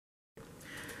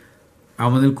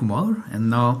I'm Anil Kumar,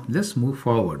 and now let's move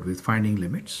forward with finding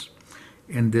limits.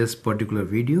 In this particular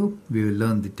video, we will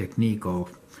learn the technique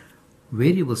of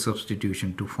variable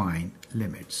substitution to find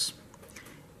limits.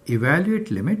 Evaluate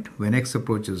limit when x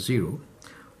approaches 0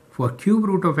 for cube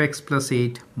root of x plus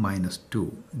 8 minus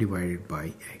 2 divided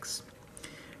by x.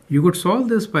 You could solve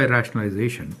this by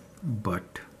rationalization,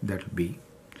 but that will be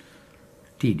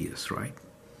tedious, right?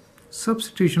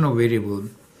 Substitution of variable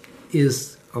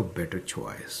is a better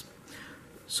choice.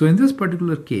 So in this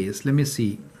particular case, let me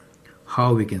see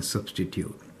how we can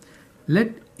substitute.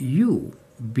 Let u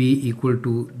be equal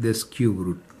to this cube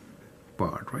root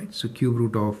part, right? So cube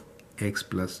root of x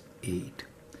plus 8.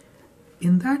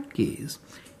 In that case,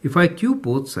 if I cube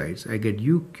both sides, I get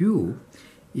u cube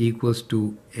equals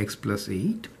to x plus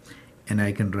 8, and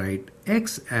I can write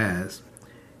x as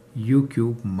u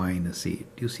cube minus 8.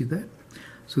 You see that?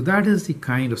 So that is the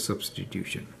kind of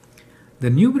substitution. The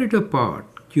numerator part,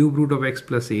 cube root of x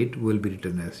plus 8, will be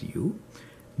written as u.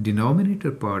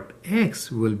 Denominator part,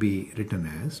 x, will be written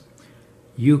as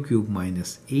u cube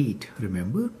minus 8.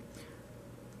 Remember,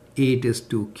 8 is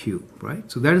 2 cube, right?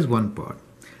 So that is one part.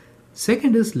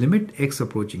 Second is limit x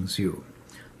approaching 0.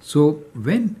 So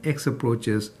when x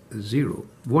approaches 0,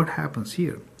 what happens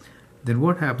here? Then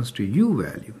what happens to u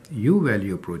value? U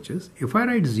value approaches. If I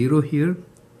write 0 here,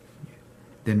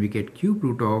 then we get cube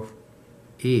root of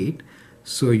 8.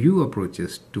 So u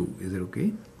approaches 2. Is it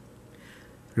okay?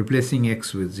 Replacing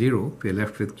x with 0, we are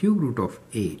left with cube root of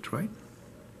 8, right?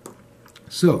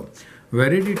 So we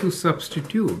are ready to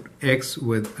substitute x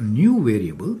with a new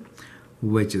variable,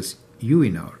 which is u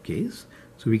in our case.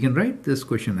 So we can write this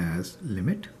question as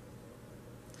limit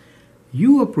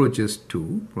u approaches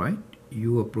 2, right?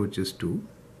 U approaches 2.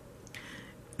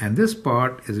 And this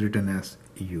part is written as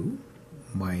u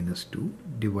minus 2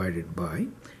 divided by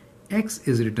x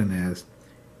is written as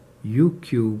u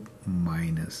cube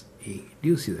minus 8. Do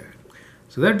you see that?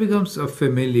 So that becomes a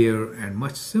familiar and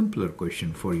much simpler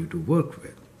question for you to work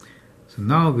with. So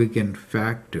now we can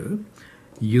factor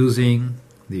using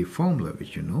the formula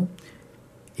which you know.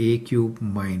 A cube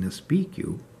minus b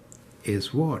cube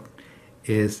is what?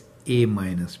 Is a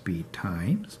minus b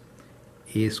times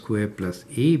a square plus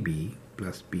ab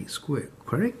plus b square,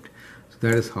 correct? So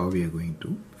that is how we are going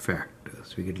to factor.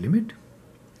 So we get limit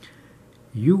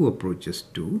u approaches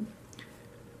 2,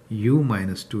 u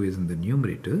minus 2 is in the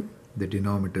numerator, the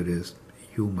denominator is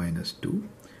u minus 2.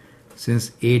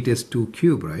 Since 8 is 2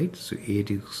 cube, right? So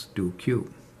 8 is 2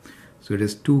 cube. So it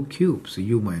is 2 cube, so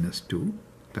u minus 2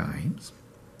 times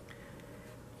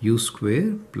u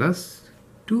square plus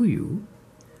 2u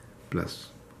plus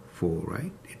 4,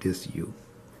 right? It is u.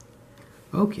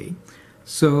 Okay,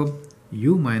 so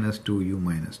u minus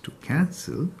 2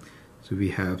 cancel. So we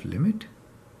have limit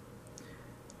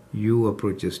u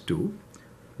approaches 2,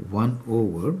 1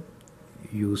 over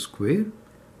u square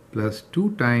plus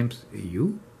 2 times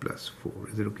u plus 4.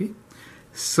 Is it okay?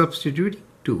 Substituting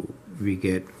 2, we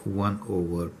get 1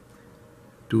 over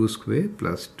 2 square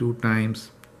plus 2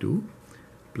 times 2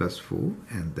 plus 4,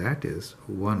 and that is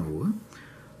 1 over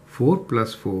 4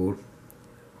 plus 4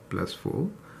 plus 4,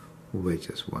 which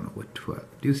is 1 over 12.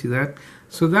 Do you see that?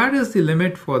 So that is the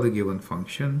limit for the given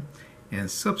function,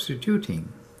 and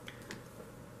substituting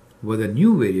with a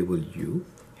new variable u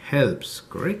helps,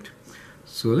 correct?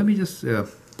 So let me just,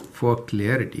 for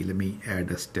clarity, let me add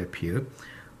a step here.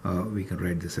 We can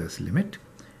write this as limit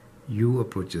u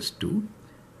approaches 2,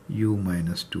 u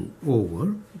minus 2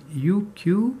 over u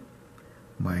cube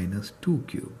minus 2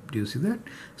 cube. Do you see that?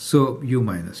 So u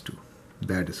minus 2.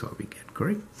 That is how we get,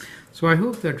 correct? So I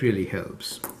hope that really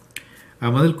helps.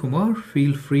 I'm Anil Kumar.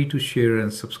 Feel free to share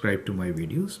and subscribe to my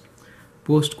videos.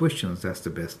 Post questions, that's the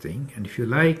best thing. And if you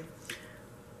like,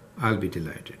 I'll be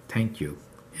delighted. Thank you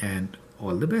and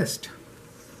all the best.